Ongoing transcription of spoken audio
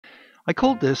I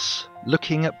called this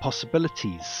looking at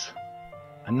possibilities,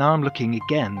 and now I'm looking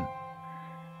again.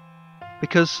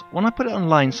 Because when I put it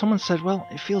online, someone said, well,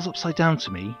 it feels upside down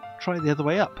to me, try it the other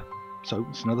way up. So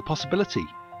it's another possibility.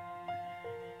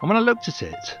 And when I looked at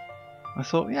it, I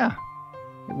thought, yeah,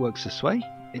 it works this way.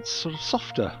 It's sort of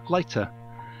softer, lighter.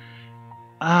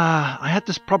 I had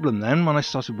this problem then when I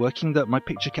started working that my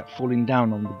picture kept falling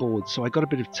down on the board, so I got a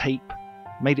bit of tape,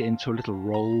 made it into a little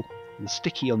roll with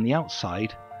sticky on the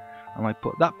outside, and I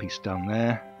put that piece down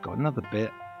there, got another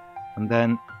bit, and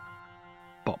then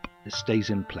bop, it stays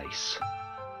in place.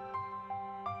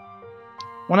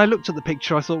 When I looked at the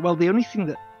picture, I thought, well, the only thing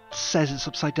that says it's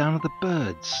upside down are the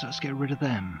birds. Let's get rid of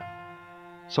them.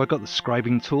 So I got the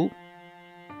scribing tool,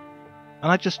 and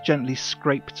I just gently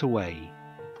scraped away.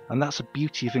 And that's a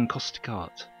beauty of encaustic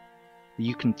art.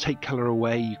 You can take colour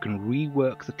away, you can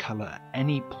rework the colour at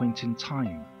any point in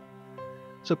time.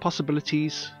 So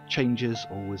possibilities, changes,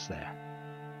 always there.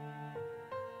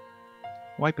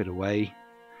 Wipe it away,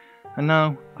 and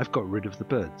now I've got rid of the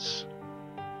birds.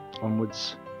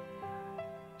 Onwards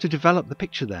to develop the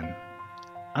picture then.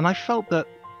 And I felt that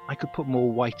I could put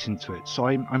more white into it, so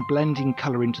I'm blending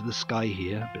colour into the sky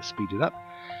here, a bit speeded up.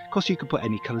 Of course you could put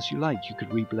any colours you like, you could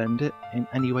reblend it in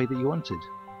any way that you wanted.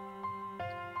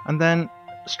 And then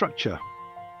structure.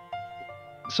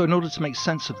 So in order to make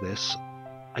sense of this,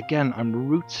 again I'm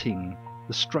rooting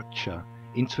the structure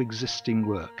into existing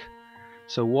work.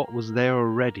 So what was there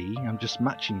already, I'm just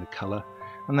matching the colour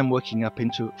and then working up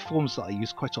into forms that I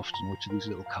use quite often, which are these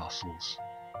little castles.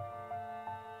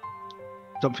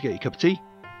 Don't forget your cup of tea.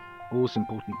 Always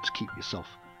important to keep yourself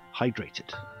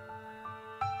hydrated.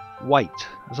 White.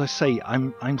 As I say,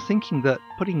 I'm thinking that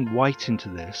putting white into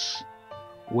this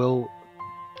will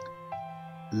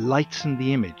lighten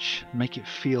the image, make it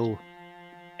feel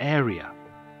airier.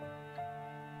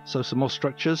 So some more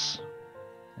structures.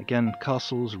 Again,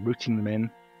 castles, rooting them in.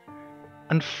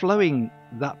 And flowing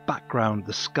that background,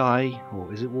 the sky,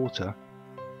 or is it water,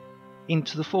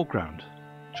 into the foreground.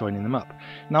 Joining them up.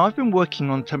 Now I've been working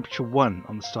on temperature 1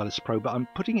 on the Stylus Pro, but I'm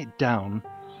putting it down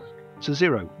to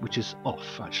 0, which is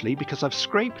off actually, because I've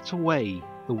scraped away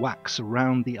the wax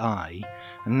around the eye,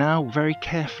 and now very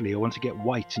carefully I want to get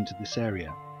white into this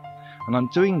area. And I'm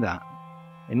doing that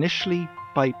initially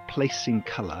by placing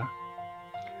colour,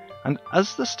 and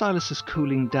as the stylus is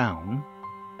cooling down,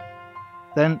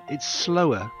 then it's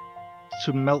slower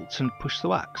to melt and push the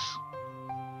wax.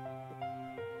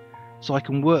 So I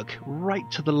can work right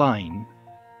to the line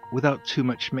without too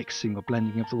much mixing or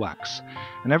blending of the wax.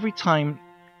 And every time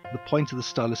the point of the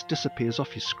stylus disappears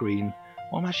off your screen,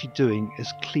 what I'm actually doing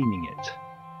is cleaning it.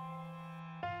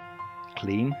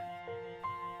 Clean.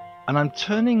 And I'm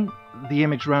turning the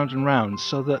image round and round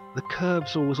so that the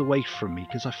curve's always away from me,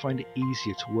 because I find it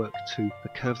easier to work to the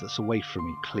curve that's away from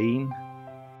me. Clean.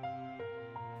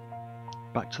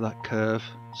 Back to that curve.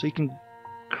 So you can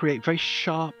create very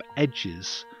sharp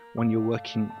edges when you're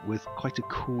working with quite a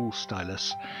cool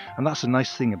stylus, and that's a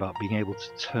nice thing about being able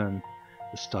to turn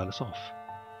the stylus off.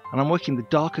 And I'm working the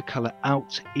darker colour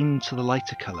out into the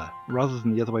lighter colour rather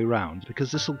than the other way around,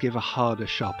 because this will give a harder,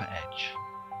 sharper edge.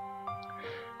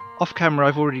 Off camera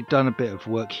I've already done a bit of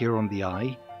work here on the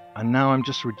eye, and now I'm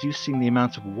just reducing the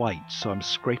amount of white, so I'm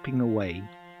scraping away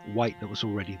white that was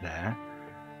already there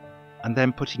and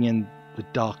then putting in the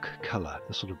dark colour,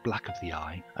 the sort of black of the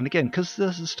eye. And again, because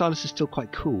the stylus is still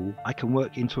quite cool, I can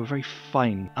work into a very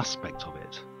fine aspect of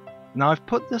it. Now I've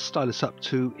put the stylus up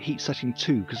to heat setting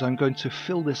 2 because I'm going to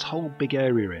fill this whole big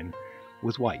area in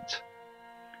with white.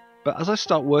 But as I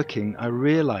start working, I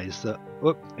realise that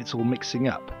it's all mixing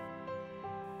up.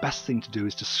 Best thing to do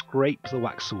is to scrape the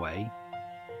wax away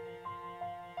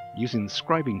using the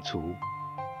scribing tool,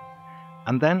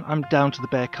 and then I'm down to the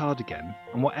bare card again,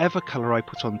 and whatever colour I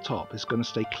put on top is going to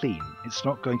stay clean. It's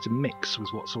not going to mix with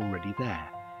what's already there.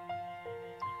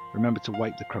 Remember to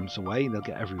wipe the crumbs away, they'll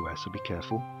get everywhere, so be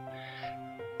careful.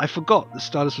 I forgot the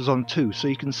stylus was on too, so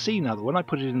you can see now that when I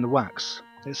put it in the wax,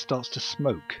 it starts to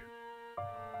smoke.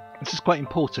 This is quite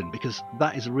important because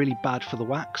that is really bad for the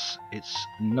wax. It's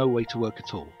no way to work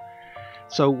at all.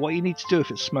 So what you need to do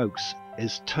if it smokes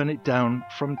is turn it down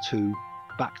from 2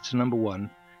 back to number 1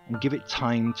 and give it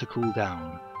time to cool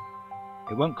down.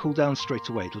 It won't cool down straight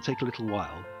away, it'll take a little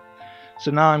while. So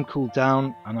now I'm cooled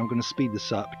down and I'm going to speed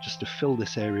this up just to fill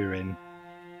this area in.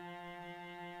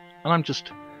 And I'm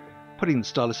just putting the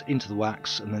stylus into the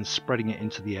wax and then spreading it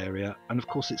into the area, and of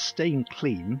course it's staying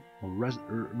clean, or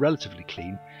relatively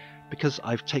clean, because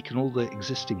I've taken all the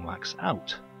existing wax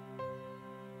out.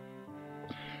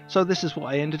 So this is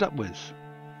what I ended up with.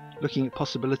 Looking at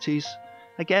possibilities,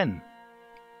 again,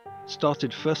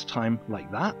 started first time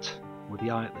like that, with the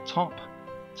eye at the top,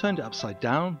 turned it upside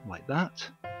down like that,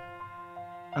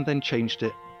 and then changed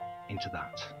it into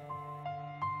that.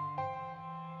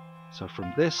 So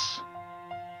from this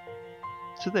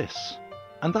to this.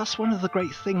 And that's one of the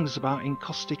great things about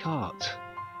encaustic art.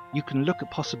 You can look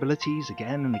at possibilities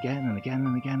again and again and again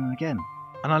and again and again.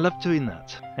 And I love doing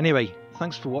that. Anyway,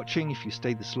 thanks for watching if you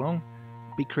stayed this long.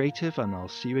 Be creative and I'll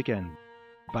see you again.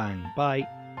 Bang, bye.